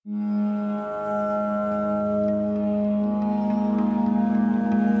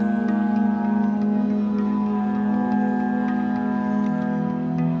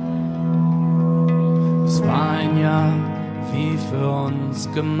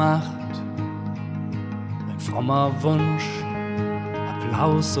ausgemacht. Ein frommer Wunsch,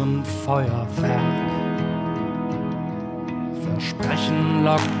 Applaus und Feuerwerk. Versprechen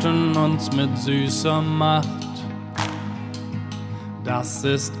lockten uns mit süßer Macht. Das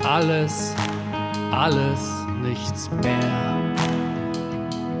ist alles, nichts mehr.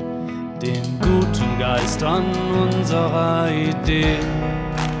 Den guten Geistern unserer Idee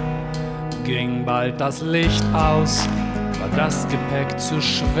ging bald das Licht aus, war das Gepäck zu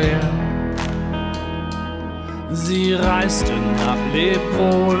schwer. Sie reisten nach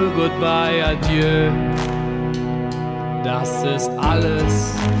Lebwohl, goodbye, adieu. Das ist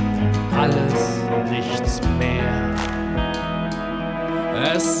alles, nichts mehr.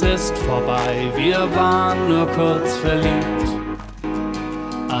 Es ist vorbei, wir waren nur kurz verliebt.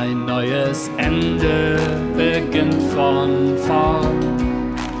 Ein neues Ende beginnt von vorn.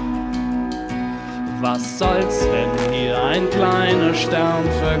 Was soll's, wenn hier ein kleiner Stern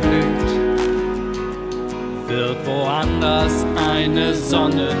verglüht? Wird woanders eine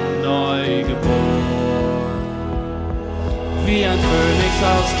Sonne neu geboren. Wie ein Phönix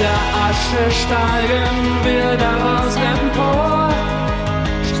aus der Asche steigen wir daraus empor.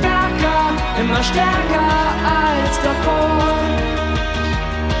 Stärker, immer stärker als davor.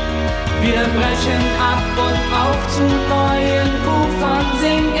 Wir brechen ab und auf zu neuen Ufern,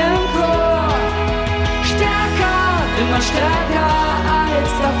 singen im Chor. Stärker, immer stärker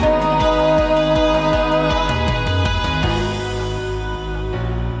als davor.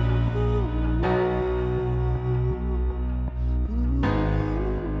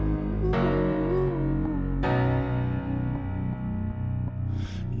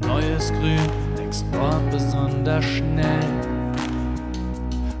 Neues Grün wächst dort besonders schnell,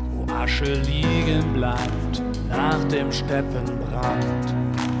 wo Asche liegen bleibt nach dem Steppenbrand.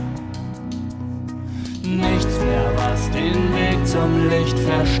 Nichts mehr, was den Weg zum Licht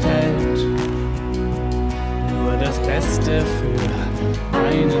verstellt, nur das Beste für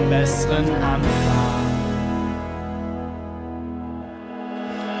einen besseren Anfang.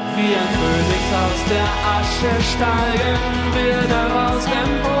 Wie ein Phönix aus der Asche steigen wir daraus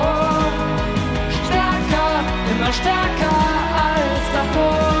empor. Stärker, immer stärker als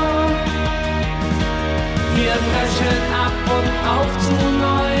davor. Wir brechen ab und auf zu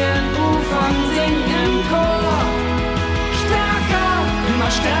neuen Ufern, singen im Chor. Stärker,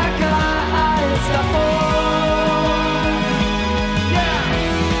 immer stärker als davor.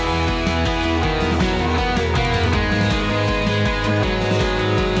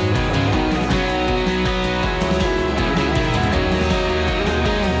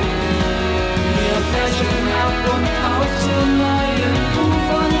 Ab und auf zu neuen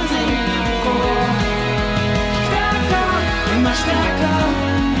Ufern, singen im Chor. Stärker, immer stärker,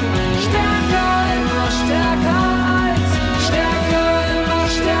 stärker, immer stärker als, stärker, immer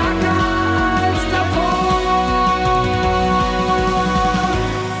stärker als davor.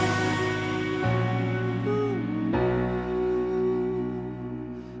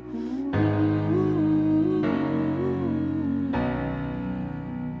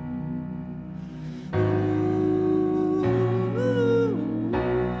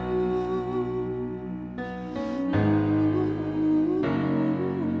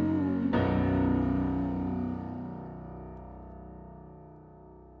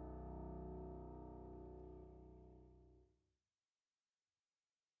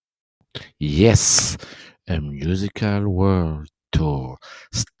 Yes, a musical world tour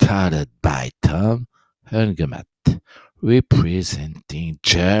started by Tom Höngemat, representing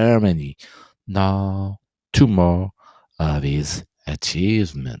Germany. Now, two more of his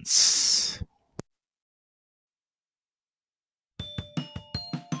achievements.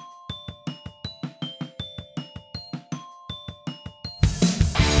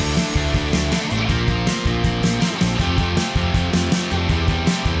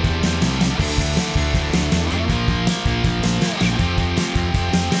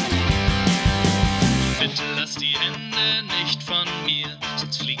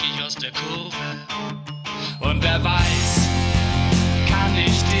 Und wer weiß, kann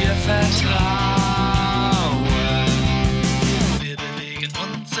ich dir vertrauen? Wir bewegen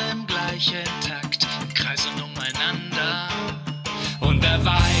uns im gleichen Takt, im Kreis und umeinander. Und wer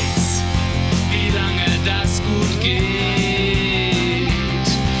weiß, wie lange das gut geht.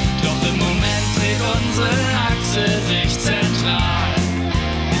 Doch im Moment dreht unsere Achse sich zentral.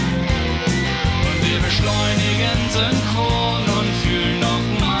 Und wir beschleunigen synchron und fühlen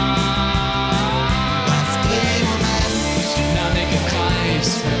nochmal.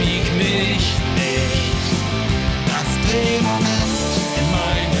 Verbieg mich nicht. Das Drehmoment in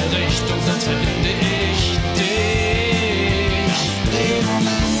meine Richtung, sonst verbinde ich dich. Das Drehmoment.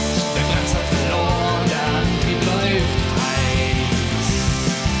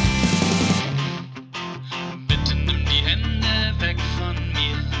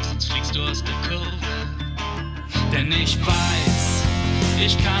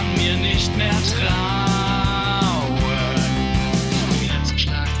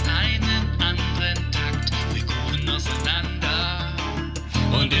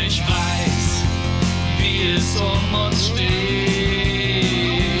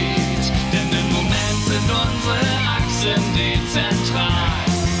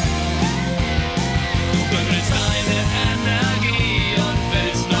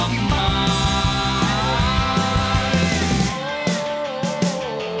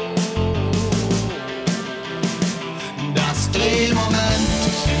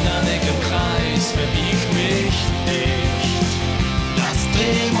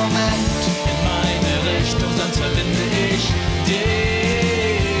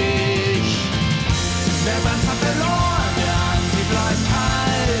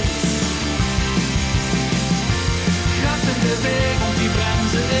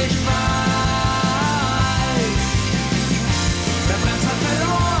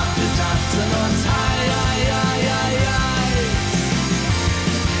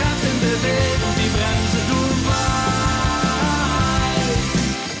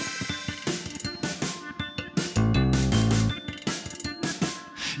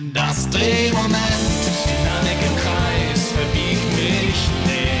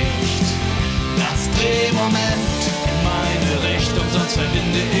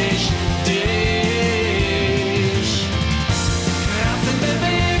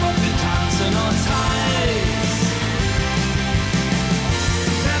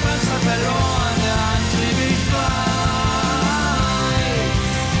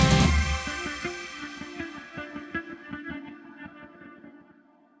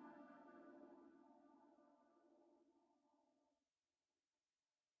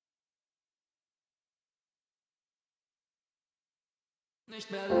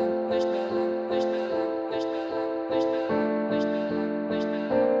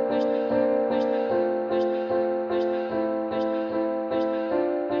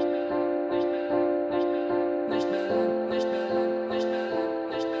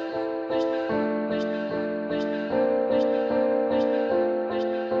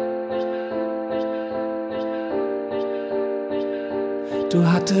 Du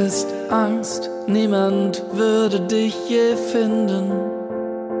hattest Angst, niemand würde dich je finden.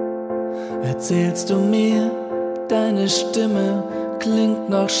 Erzählst du mir, deine Stimme klingt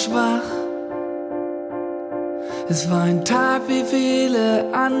noch schwach. Es war ein Tag wie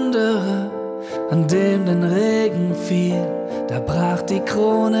viele andere, an dem den Regen fiel. Da brach die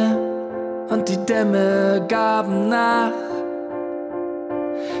Krone und die Dämme gaben nach.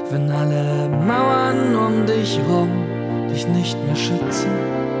 Wenn alle Mauern um dich rum dich nicht mehr schützen,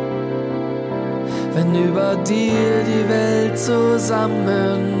 wenn über dir die Welt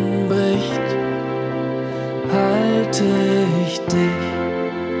zusammenbricht, halte ich dich.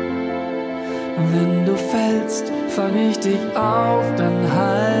 Wenn du fällst, fang ich dich auf, dann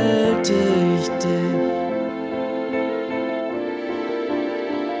halte ich dich.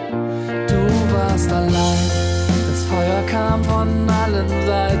 Du warst allein, das Feuer kam von allen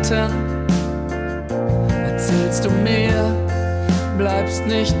Seiten. Erzählst du mir, bleibst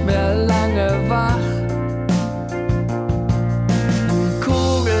nicht mehr lange wach.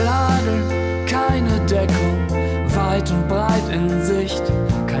 Kugelhagel, keine Deckung, weit und breit in Sicht,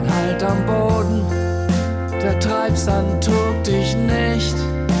 kein Halt am Boden, der Treibsand trug dich nicht.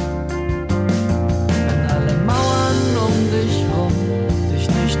 Wenn alle Mauern um dich rum dich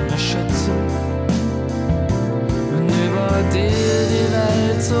nicht mehr schützen, wenn über dir die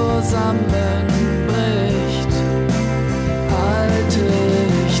Welt zusammenbricht, halte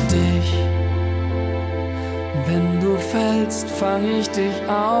ich dich. Wenn du fällst, fang ich dich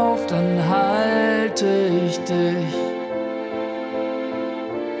auf, dann halte ich dich.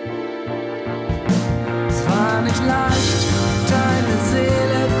 Es war nicht leicht, deine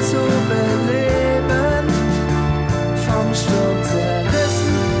Seele zu beleben, vom Sturm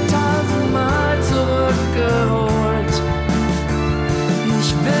zerrissen, tausendmal zurückgeholt. Ich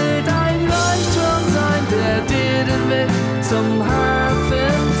will dein Leuchtturm sein, der dir den Weg zum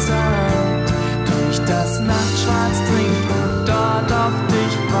Hafen zeigt, durch das Nachtschwarz dringt und dort auf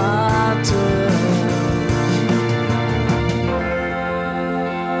dich wartet.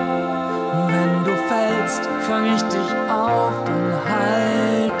 Wenn du fällst, fang ich dich auf, dann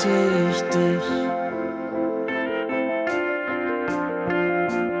halte ich dich.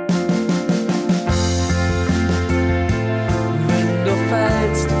 Wenn du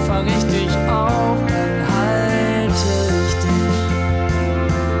fällst, fang ich dich auf, dann halte ich dich.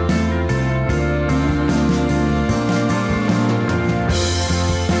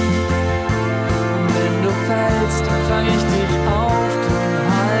 Wenn du fällst, fang ich dich auf, dann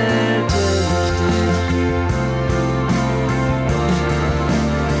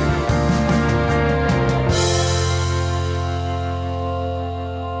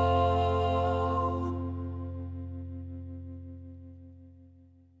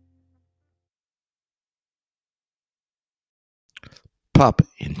pop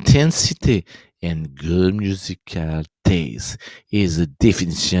intensity and good musical taste is the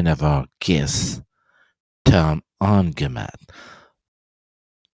definition of our guest, Tom Ongemat.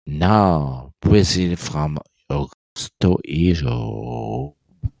 Now, Brazil from Augusto Ijo.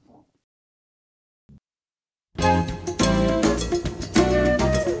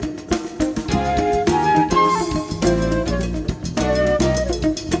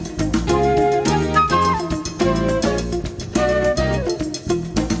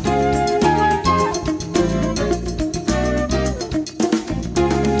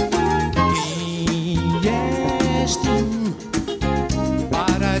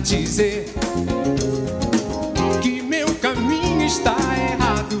 Dizer que meu caminho está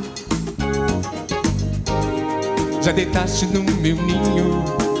errado. Já deitaste no meu ninho,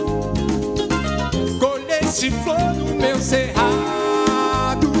 colheste flor no meu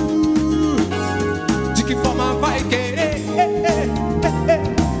cerrado. De que forma vai querer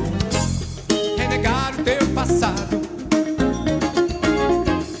renegar o teu passado?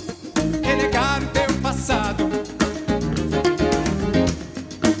 Renegar o teu passado.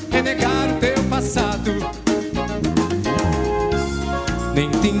 Renegar o teu passado. Nem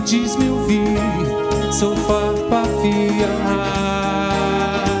tentes me ouvir, sou farpa afiada.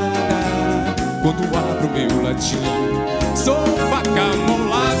 Quando abro meu latim, sou faca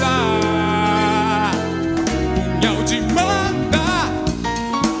molada. Punhal de manda,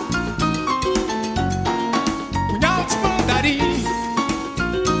 punhal de mandarim,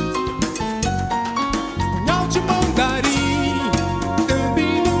 punhal de mandarim.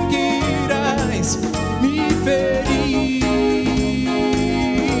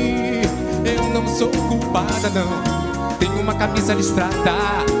 Sou culpada não, tenho uma camisa listrada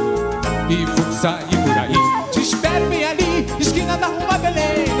e vou sair por aí. Te espero bem ali, esquina da rua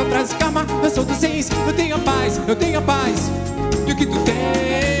Belém. Não traz karma, eu sou do seis, eu tenho a paz, eu tenho a paz. E o que tu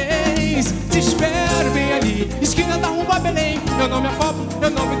tens? Te espero bem ali, esquina da rua Belém. Eu não me afobo,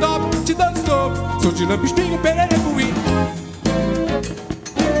 eu não me dobro, te dou desdobro. Sou de lampo, espinho, pererecuí.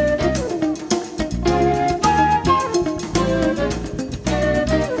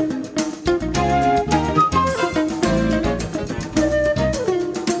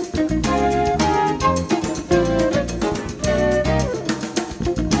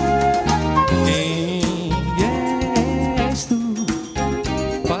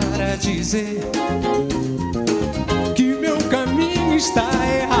 Que meu caminho está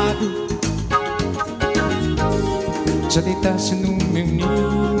errado. Já deitaste no meu ninho,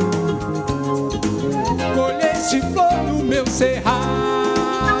 colheste flor no meu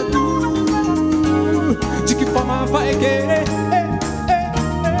cerrado. De que forma vai querer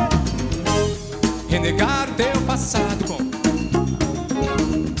renegar o teu passado? Bom,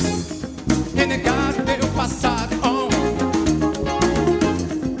 renegar o teu passado.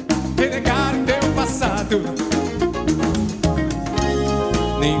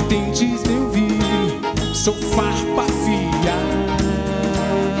 Nem tentes me ouvir, sou farpa afiada.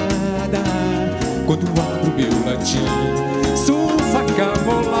 Quando abro meu latim, sou faca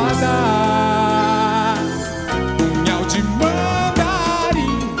molada. Punhal de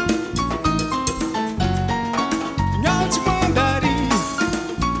mandarim, punhal de mandarim,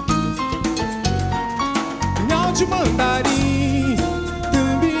 punhal de mandarim.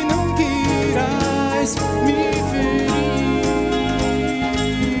 Também não queiras me ferir.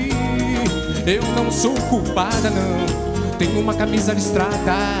 Eu não sou culpada não, tenho uma camisa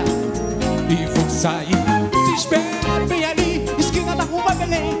listrada e vou sair. Te espero bem ali, esquina da rua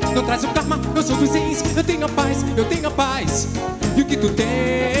Belém. Não traz o karma, eu sou dos ex, eu tenho a paz, eu tenho a paz. E o que tu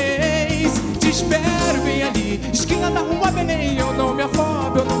tens? Te espero bem ali, esquina da rua Belém. Eu não me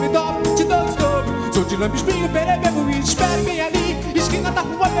afobo, eu não me dobro, te dou desdobro. Sou de lampo, espinho, perebebo e te espero bem ali, esquina da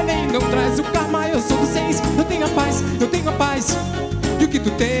rua Belém. Não traz o karma, eu sou dos seis, eu tenho a paz, eu tenho a paz. E o que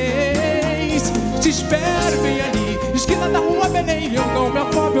tu tens? Te espero bem ali, esquina da rua Belém. Eu não me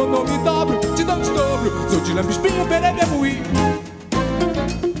afobo, eu não me dobro, te dou desdobro. Sou de lampo, espinho, perebebo e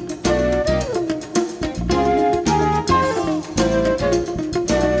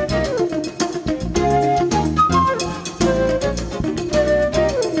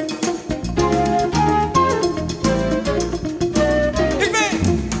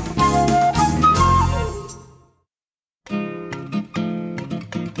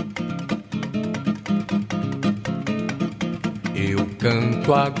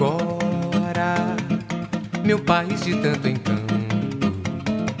canto agora, meu país de tanto encanto,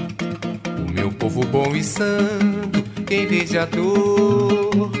 o meu povo bom e santo, que em vez de a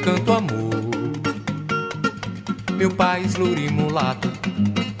dor, canto amor. Meu país louro e mulato,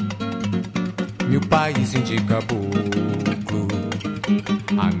 meu país índio caboclo,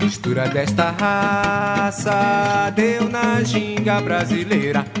 A mistura desta raça deu na ginga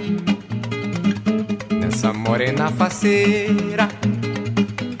brasileira. Nessa morena faceira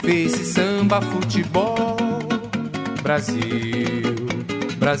fez-se samba, futebol. Brasil,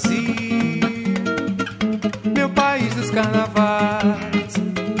 Brasil, meu país dos carnavais,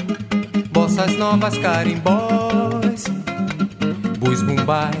 bossas novas, carimbós, bois,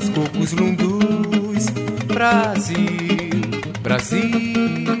 bumbás, cocos, lundus. Brasil, Brasil,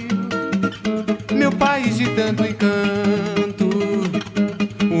 meu país de tanto encanto,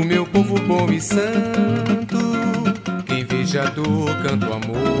 o meu povo bom e santo, quem veja dor, canta o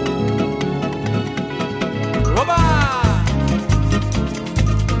amor. Oba!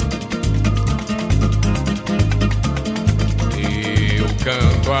 Eu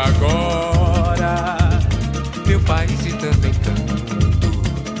canto agora, meu país de tanto encanto,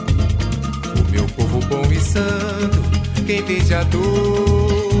 o meu povo bom e santo, quem veja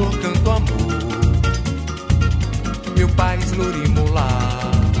dor, canto amor. Meu país louro e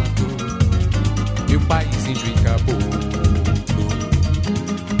mulato, meu país índio e caboclo.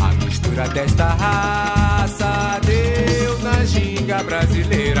 A mistura desta raça deu na ginga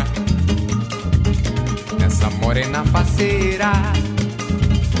brasileira. Nessa morena faceira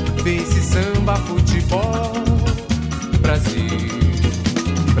fez-se samba, futebol. Brasil,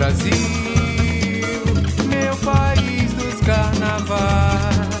 Brasil, meu país dos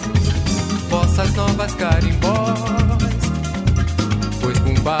carnavais, bossas novas, carimbós, pois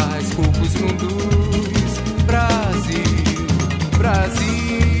bumbás, cocos, lundus. Brasil,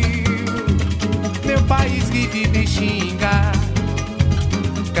 Brasil, meu país que vive e xinga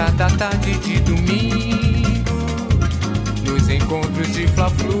cada tarde de domingo nos encontros de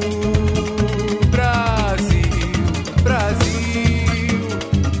Fla-Flu. Brasil, Brasil,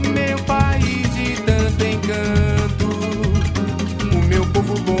 meu país de tanto encanto, o meu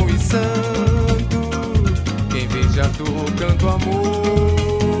povo bom e santo, quem veja dor, canto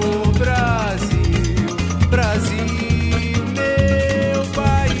amor. Brasil, Brasil, meu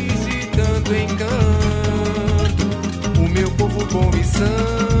país de tanto encanto, o meu povo bom e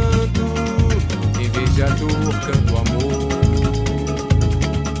santo, quem veja dor, canto amor.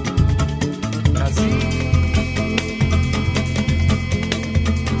 Brasil.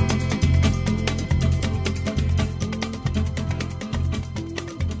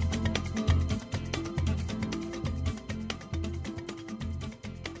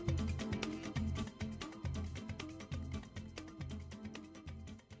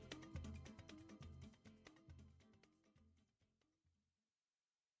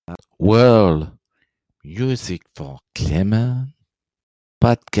 World Music for Clement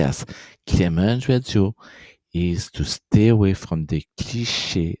podcast. Clement Radio is to stay away from the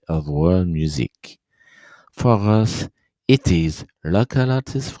cliché of world music. For us, it is local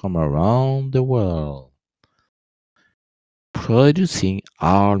artists from around the world, producing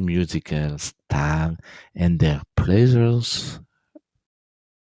our musical style and their pleasures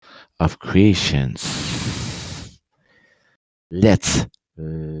of creations. Let's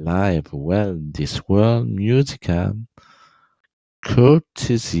live well this world musical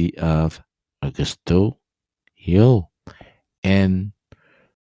courtesy of Augusto Hill. And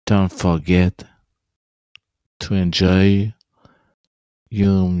don't forget to enjoy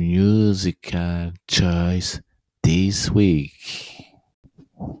your musical choice this week.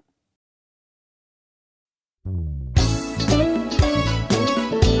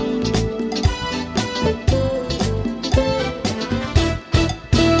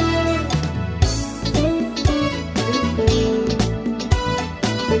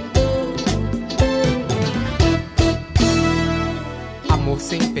 Amor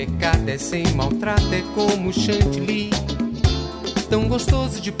sem pecado é sem maltrato, é como chantilly, tão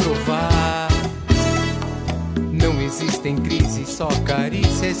gostoso de provar. Não existem crises, só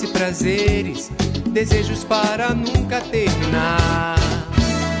carícias e prazeres, desejos para nunca terminar.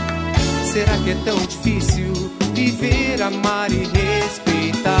 Será que é tão difícil viver, amar e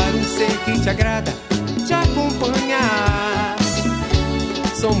respeitar um ser que te agrada, te acompanhar?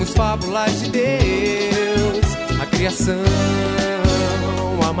 Somos fábulas de Deus, a criação,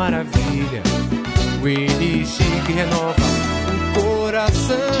 a maravilha, o elixir que renova o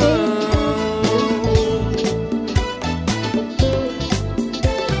coração.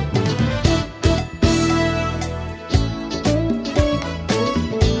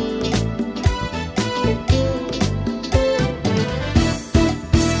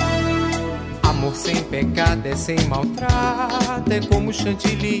 Amor sem pecado é sem maltrato, é como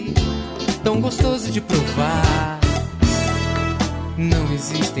chantilly, tão gostoso de provar. Não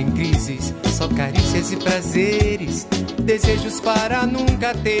existem crises, só carícias e prazeres, desejos para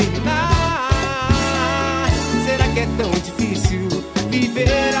nunca terminar. Será que é tão difícil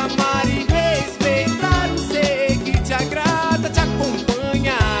viver, amar e respeitar um ser que te agrada, te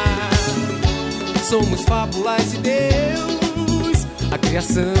acompanha? Somos fábulas de Deus, a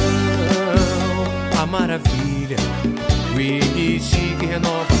criação, a maravilha, o elixir que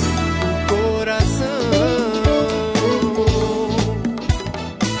renova o coração.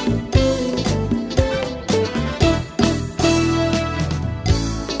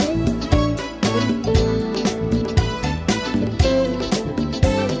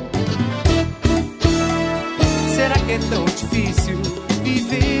 É tão difícil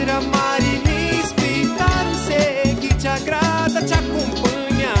viver, amar e respeitar um ser que te agrada, te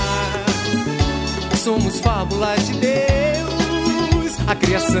acompanha. Somos fábulas de Deus, a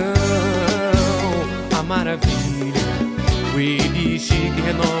criação, a maravilha, o elixir que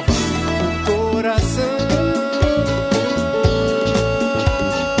renova